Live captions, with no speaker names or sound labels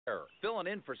Filling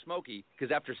in for Smokey,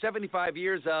 because after 75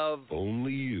 years of...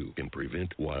 Only you can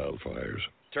prevent wildfires.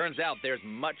 Turns out there's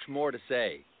much more to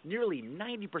say. Nearly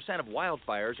 90% of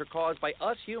wildfires are caused by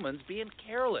us humans being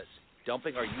careless,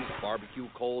 dumping our used barbecue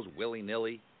coals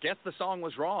willy-nilly. Guess the song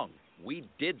was wrong. We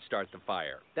did start the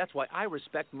fire. That's why I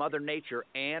respect Mother Nature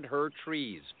and her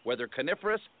trees, whether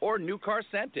coniferous or new car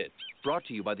scented. Brought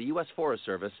to you by the U.S. Forest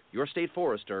Service, your state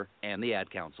forester, and the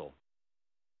Ad Council.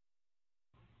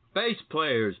 Bass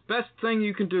players, best thing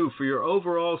you can do for your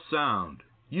overall sound.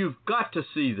 You've got to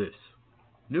see this.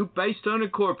 New Basstone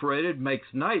Incorporated makes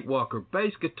Nightwalker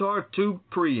bass guitar tube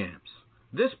preamps.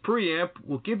 This preamp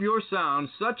will give your sound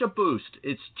such a boost,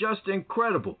 it's just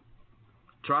incredible.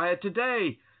 Try it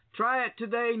today. Try it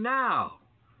today now.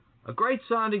 A great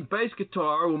sounding bass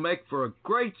guitar will make for a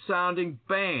great sounding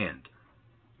band.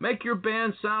 Make your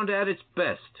band sound at its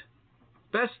best.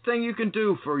 Best thing you can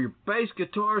do for your bass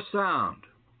guitar sound.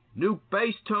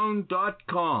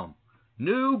 NewBassTone.com.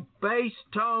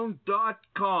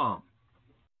 NewBassTone.com.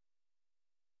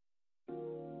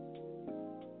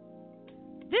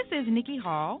 This is Nikki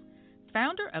Hall,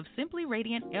 founder of Simply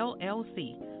Radiant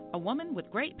LLC, a woman with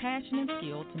great passion and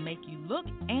skill to make you look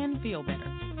and feel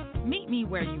better. Meet me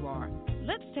where you are.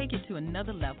 Let's take it to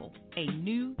another level, a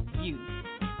new you.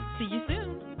 See you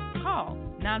soon. Call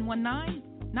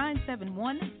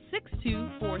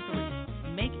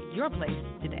 919-971-6243. Make your place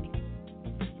today.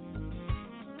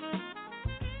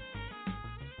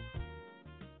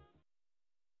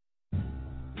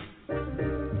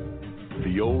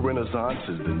 The old Renaissance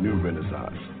is the new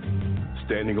Renaissance,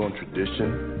 standing on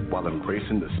tradition while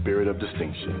embracing the spirit of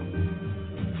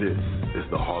distinction. This is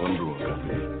the Harlem Brewing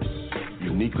Company.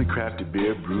 Uniquely crafted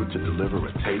beer brewed to deliver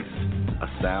a taste, a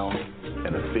sound,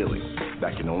 and a feeling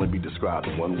that can only be described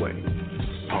in one way,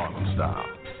 Harlem style.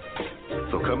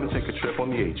 So come and take a trip on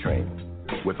the A train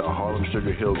with our Harlem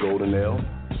Sugar Hill Golden Ale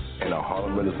and our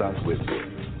Harlem Renaissance Whiskey,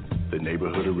 the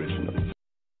neighborhood original.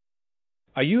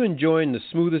 Are you enjoying the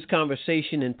smoothest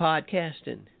conversation in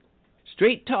podcasting?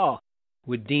 Straight Talk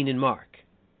with Dean and Mark.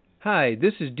 Hi,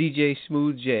 this is DJ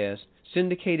Smooth Jazz,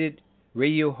 syndicated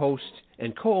radio host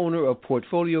and co-owner of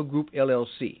Portfolio Group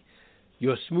LLC,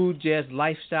 your smooth jazz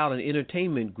lifestyle and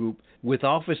entertainment group with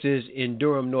offices in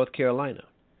Durham, North Carolina.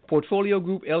 Portfolio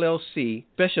Group LLC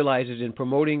specializes in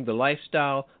promoting the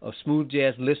lifestyle of smooth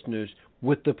jazz listeners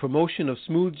with the promotion of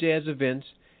smooth jazz events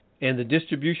and the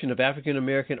distribution of African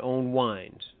American owned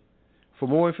wines. For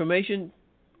more information,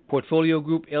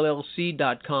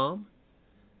 portfoliogroupllc.com,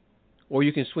 or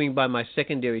you can swing by my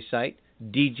secondary site,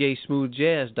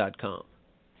 djsmoothjazz.com.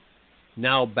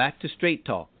 Now back to Straight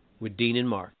Talk with Dean and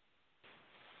Mark.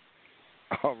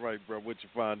 All right, bro, what you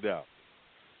find out?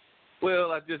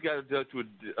 Well, I just got in touch with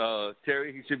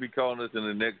Terry. He should be calling us in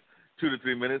the next 2 to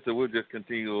 3 minutes, so we'll just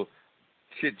continue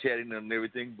chit-chatting and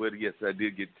everything. But, yes, I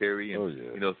did get Terry. And,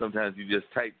 you know, sometimes you just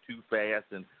type too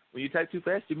fast, and when you type too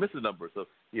fast, you miss a number. So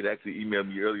he had actually emailed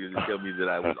me earlier to tell me that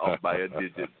I was off by a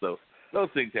digit. So those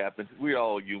things happen. We're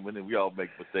all human, and we all make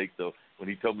mistakes. So when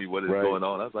he told me what is going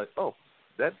on, I was like, oh,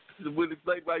 that would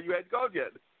explain why you hadn't called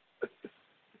yet.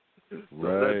 So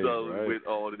that's all we went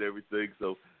on and everything.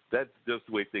 So that's just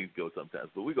the way things go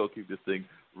sometimes. But we're going to keep this thing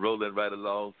rolling right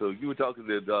along. So you were talking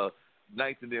that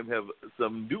Ninth and them have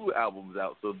some new albums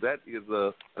out. So that is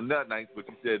not Ninth, but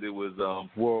you said it was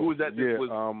who was that?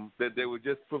 That they were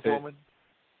just performing?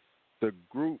 The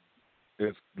group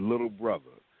is Little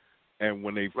Brother. And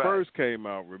when they first came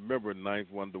out, remember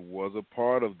Ninth Wonder was a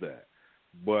part of that.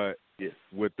 But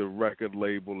with the record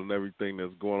label and everything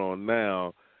that's going on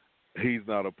now, he's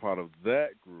not a part of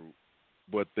that group,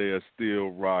 but they're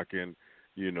still rocking,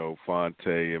 you know, Fonte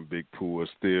and Big Pooh are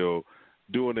still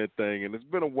doing their thing. And it's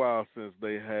been a while since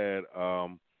they had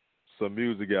some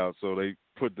music out, so they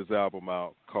put this album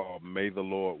out called May the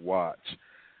Lord Watch,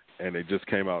 and it just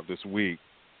came out this week.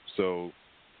 So,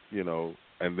 you know,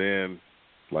 and then,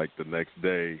 like the next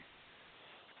day,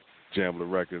 Jamla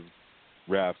Records,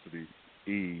 Rhapsody,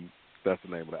 Eve, that's the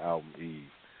name of the album, Eve.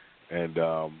 And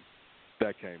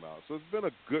that came out. So it's been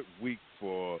a good week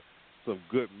for some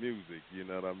good music, you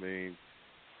know what I mean?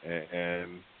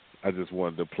 And I just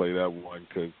wanted to play that one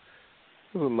because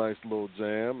it was a nice little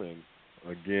jam. And,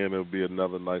 again, it'll be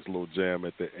another nice little jam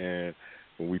at the end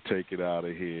when we take it out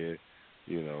of here,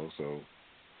 you know. So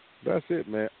that's it,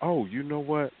 man. Oh, you know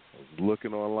what? I was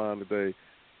looking online today.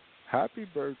 Happy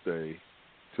birthday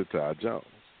to Ty Jones.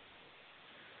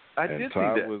 I did see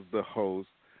that. Ty was the host.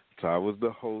 Ty was the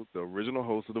host, the original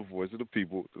host of The Voice of the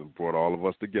People, that brought all of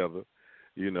us together,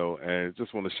 you know, and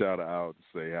just want to shout her out and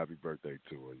say happy birthday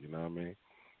to her, you know what I mean?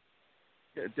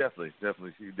 Yeah, definitely.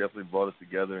 She definitely brought us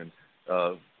together, and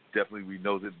definitely we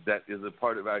know that is a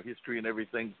part of our history and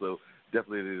everything. So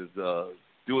definitely it is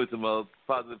doing some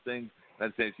positive things.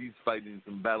 I'm saying she's fighting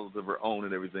some battles of her own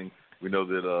and everything. We know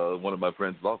that one of my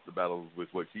friends lost the battle with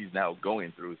what she's now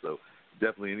going through. So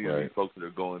definitely any of these folks that are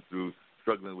going through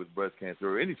struggling with breast cancer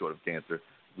or any sort of cancer,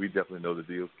 we definitely know that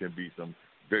these can be some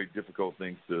very difficult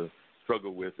things to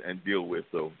struggle with and deal with.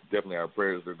 So definitely our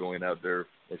prayers are going out there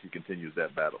as she continues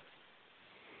that battle.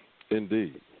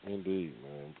 Indeed,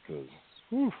 man, because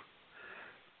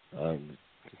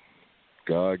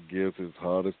God gives his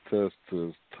hardest test to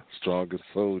his strongest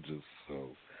soldiers. So,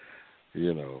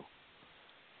 you know,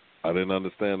 I didn't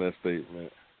understand that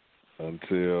statement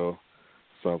until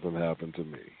something happened to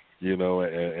me, you know,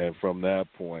 and from that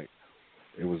point,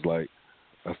 it was like,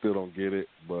 I still don't get it,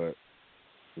 but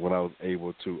when I was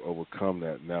able to overcome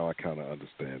that, now I kind of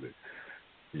understand it,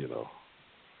 you know.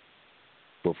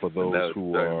 But for those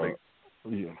who are,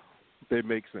 you know, it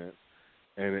makes sense.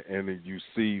 And you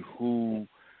see who,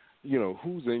 you know,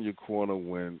 who's in your corner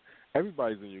when,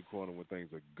 everybody's in your corner when things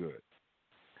are good.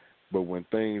 But when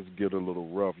things get a little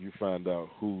rough, you find out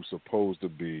who's supposed to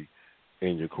be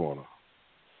in your corner.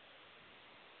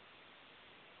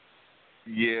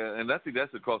 Yeah, and I think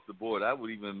that's across the board. I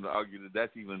would even argue that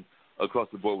that's even across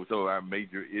the board with some of our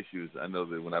major issues. I know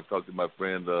that when I've talked to my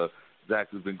friend Zach,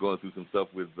 who's been going through some stuff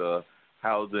with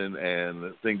housing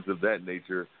and things of that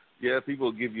nature, yeah,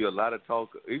 people give you a lot of talk,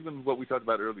 even what we talked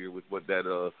about earlier with what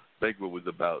that banquet was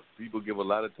about. People give a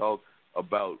lot of talk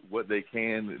about what they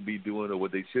can be doing or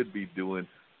what they should be doing,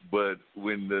 but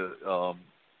when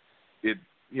it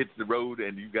hits the road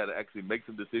and you got to actually make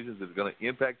some decisions that's going to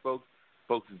impact folks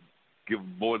give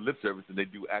more lip service than they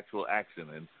do actual action.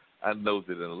 And I know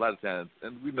that in a lot of times,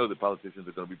 and we know that politicians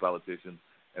are going to be politicians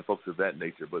and folks of that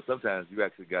nature, but sometimes you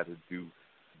actually got to do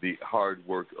the hard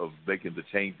work of making the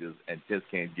changes and just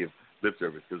can't give lip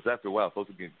service. Because after a while, folks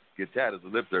will get tired of the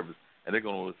lip service, and they're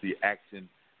going to want to see action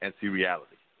and see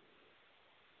reality.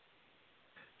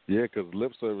 Yeah, because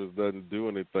lip service doesn't do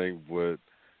anything, but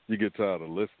you get tired of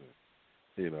listening.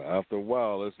 You know, after a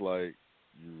while, it's like,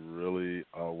 you really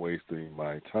are wasting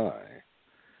my time.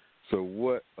 So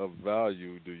what of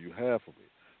value do you have for me?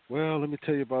 Well, let me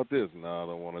tell you about this. No, I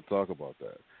don't want to talk about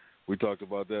that. We talked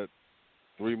about that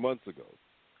 3 months ago,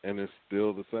 and it's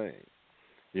still the same.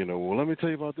 You know, well, let me tell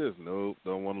you about this. Nope,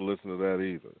 don't want to listen to that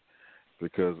either,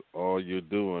 because all you're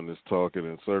doing is talking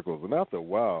in circles. And after a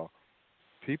while,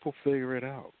 people figure it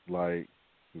out. Like,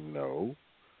 no,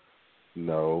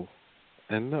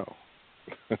 and no.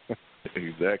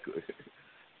 Exactly.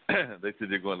 They said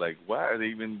they're going like, why are they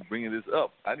even bringing this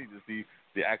up? I need to see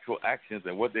the actual actions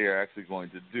and what they are actually going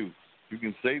to do. You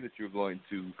can say that you're going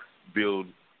to build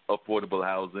affordable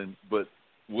housing, but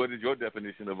what is your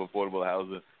definition of affordable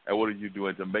housing, and what are you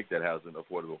doing to make that housing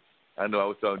affordable? I know I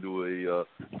was talking to a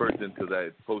person because I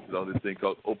had posted on this thing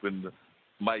called Open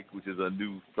Mic, which is a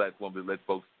new platform that lets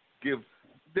folks give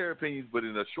their opinions, but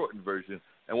in a shortened version.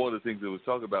 And one of the things that was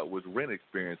talking about was rent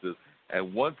experiences.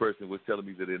 And one person was telling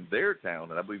me that in their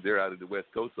town, and I believe they're out of the West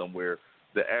Coast somewhere,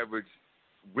 the average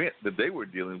rent that they were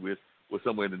dealing with was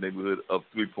somewhere in the neighborhood of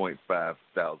 $3,500.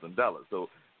 So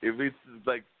if it's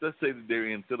like, let's say that they're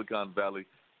in Silicon Valley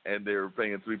and they're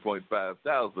paying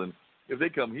 $3,500, if they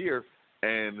come here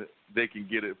and they can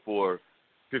get it for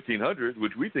 $1,500,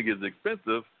 which we think is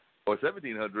expensive, or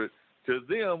 $1,700, to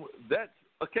them that's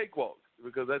a cakewalk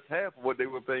because that's half of what they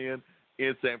were paying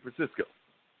in San Francisco.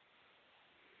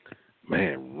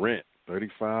 Man, rent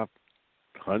 $3,500.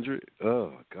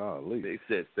 Oh, golly! They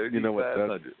said $3,500. You know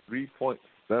what? 3 point.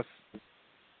 That's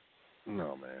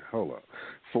no, man. Hold up.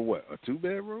 For what? A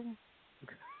 2-bedroom?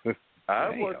 I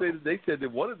want to say that they said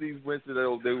that one of these rents that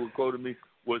they were quoting me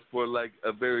was for like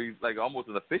a very almost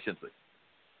an efficiency.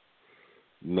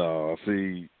 No,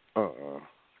 see,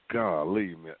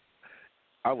 golly, man,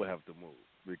 I would have to move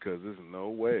because there's no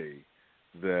way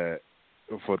that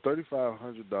for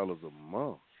 $3,500 a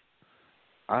month,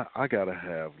 I gotta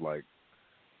have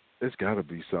it's gotta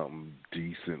be something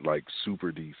decent, like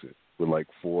super decent, with like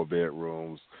 4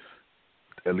 bedrooms,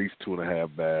 at least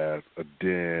 2.5 baths, a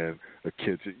den, a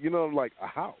kitchen, like a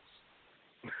house.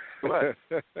 Right.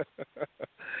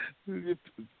 You're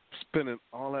spending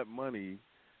all that money,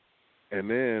 and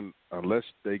then unless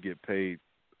they get paid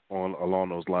along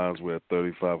those lines where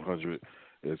 $3,500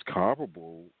 is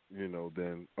comparable,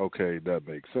 then okay, that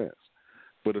makes sense.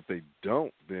 But if they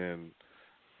don't, then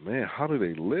man, how do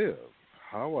they live?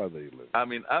 How are they living? I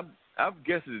mean, I'm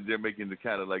guessing that they're making the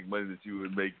kind of money that you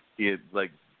would make in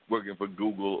working for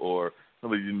Google or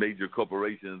some of these major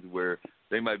corporations where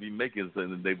they might be making in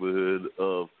the neighborhood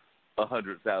of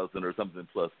 $100,000 or something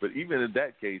plus. But even in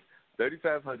that case,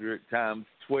 $3,500 times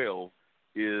 12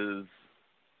 is,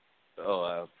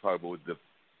 I probably with the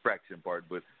fraction part,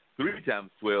 but 3 times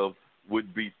 12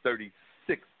 would be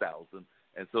 36,000,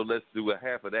 and so let's do a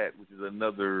half of that, which is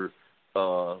another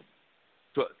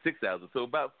 6,000. So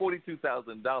about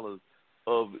 $42,000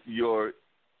 of your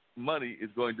money is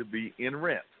going to be in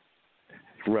rent.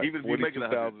 Right. Even if you're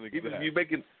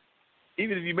making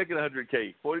even if you're making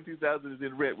 $100K, $42,000 is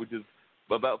in rent, which is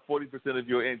about 40% of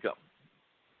your income.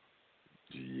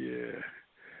 Yeah.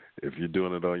 If you're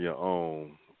doing it on your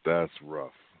own, that's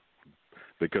rough.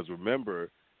 Because remember,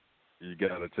 you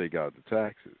got to take out the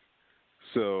taxes.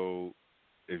 So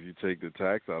if you take the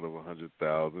tax out of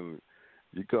 $100,000,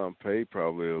 you're gonna pay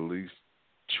probably at least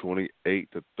 $28,000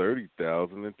 to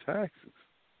 $30,000 in taxes.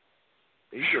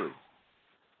 Easily.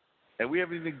 And we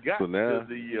haven't even got to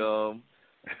the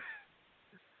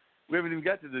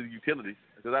utilities.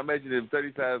 Because I imagine if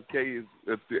 $35K is,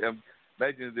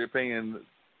 imagine if they're paying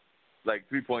like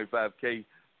 $3.5K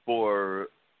for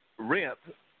rent,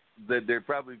 that they're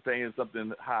probably paying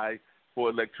something high for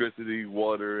electricity,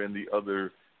 water, and the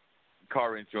other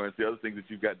car insurance, the other things that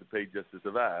you've got to pay just to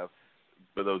survive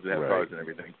for those that have cars and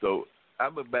everything. So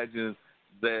I'm imagining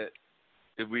that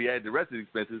if we add the rest of the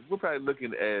expenses, we're probably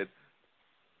looking at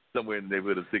somewhere in the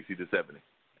neighborhood of 60 to 70.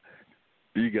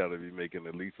 You got to be making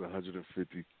at least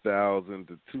 $150,000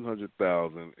 to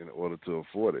 $200,000 in order to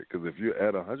afford it. Because if you're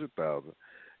at $100,000,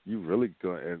 you really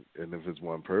going, and if it's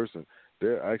one person,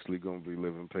 they're actually going to be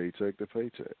living paycheck to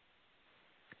paycheck.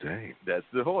 Dang, that's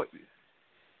the point.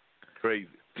 Crazy.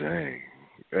 Dang,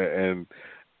 and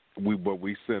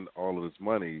we send all of this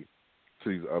money to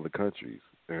these other countries,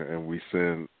 and we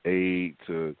send aid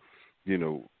to,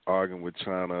 arguing with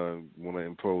China and want to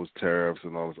impose tariffs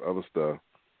and all this other stuff.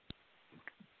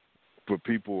 But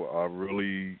people are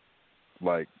really,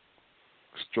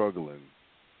 struggling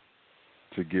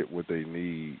to get what they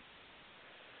need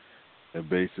and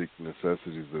basic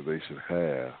necessities that they should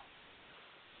have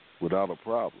without a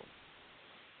problem.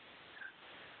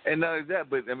 And not only that,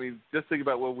 but, just think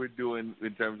about what we're doing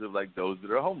in terms of, those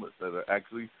that are homeless, that are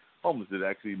actually homeless, that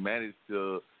actually manage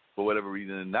to, for whatever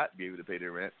reason, not be able to pay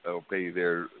their rent or pay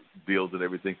their bills and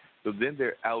everything. So then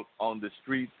they're out on the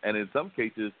streets, and in some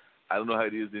cases, I don't know how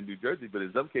it is in New Jersey, but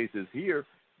in some cases here,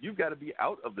 you've got to be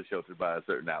out of the shelter by a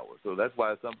certain hour. So that's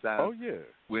why sometimes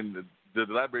when the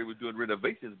library was doing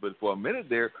renovations, but for a minute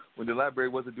there, when the library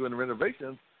wasn't doing the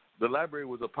renovations, the library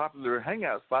was a popular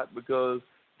hangout spot because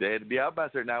they had to be out by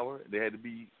a certain hour. They had to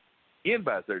be in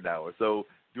by a certain hour. So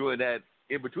during that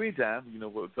in-between time,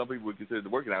 what some people would consider the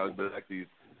working hours, but actually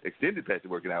extended past the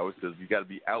working hours because you got to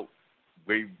be out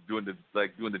doing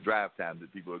the drive time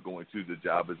that people are going to the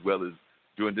job, as well as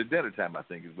during the dinner time, I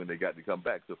think, is when they got to come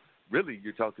back. So really,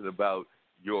 you're talking about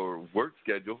your work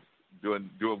schedule, doing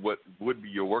what would be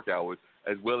your work hours,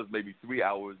 as well as maybe 3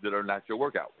 hours that are not your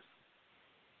work hours.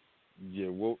 Yeah,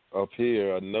 well, up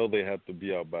here, I know they have to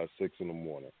be out by 6 in the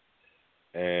morning.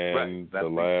 And the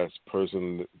last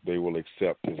person they will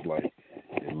accept is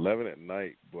 11 at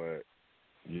night. But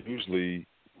usually,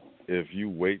 if you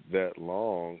wait that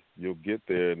long, you'll get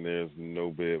there and there's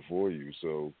no bed for you.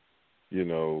 So,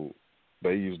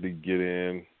 they usually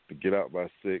get out by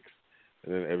 6,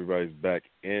 and then everybody's back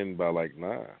in by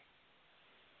 9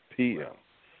 p.m.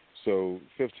 So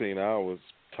 15 hours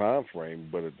time frame,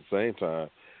 but at the same time,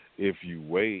 if you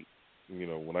wait,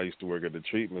 when I used to work at the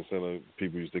treatment center,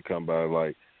 people used to come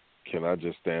by can I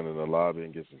just stand in the lobby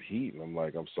and get some heat? And I'm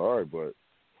like, I'm sorry, but,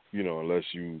 unless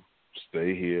you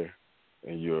stay here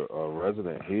and you're a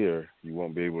resident here, you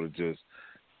won't be able to just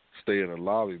stay in the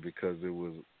lobby because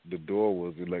the door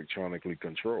was electronically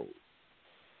controlled.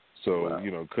 So,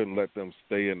 couldn't let them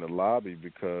stay in the lobby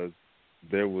because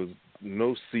there was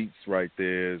no seats right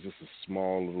there. It's just a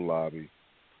small little lobby.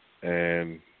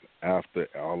 And after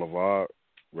all of our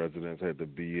residents had to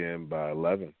be in by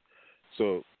 11.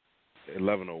 So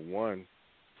 11:01,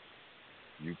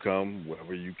 you come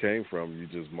wherever you came from, you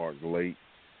just marked late,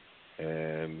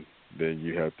 and then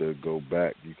you have to go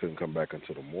back. You couldn't come back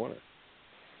until the morning.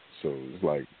 So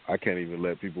it's I can't even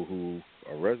let people who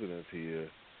are residents here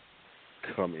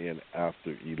come in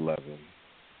after 11.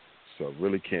 So I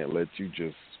really can't let you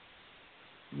just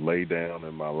lay down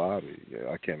in my lobby.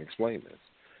 I can't explain this.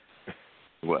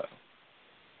 Well.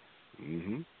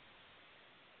 Mhm.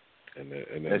 And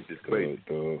that's just crazy.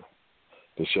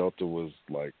 The shelter was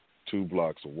 2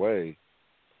 blocks away,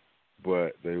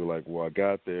 but they were well, I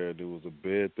got there, there was a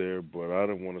bed there, but I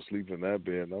didn't want to sleep in that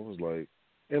bed. And I was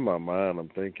in my mind, I'm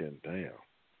thinking, damn,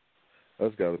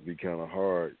 that's got to be kind of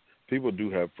hard. People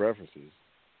do have preferences.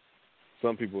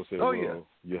 Some people say,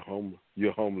 you're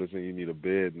homeless and you need a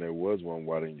bed, and there was one.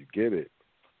 Why didn't you get it?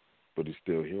 But it's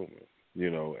still human,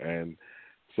 and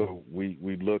So we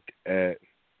look at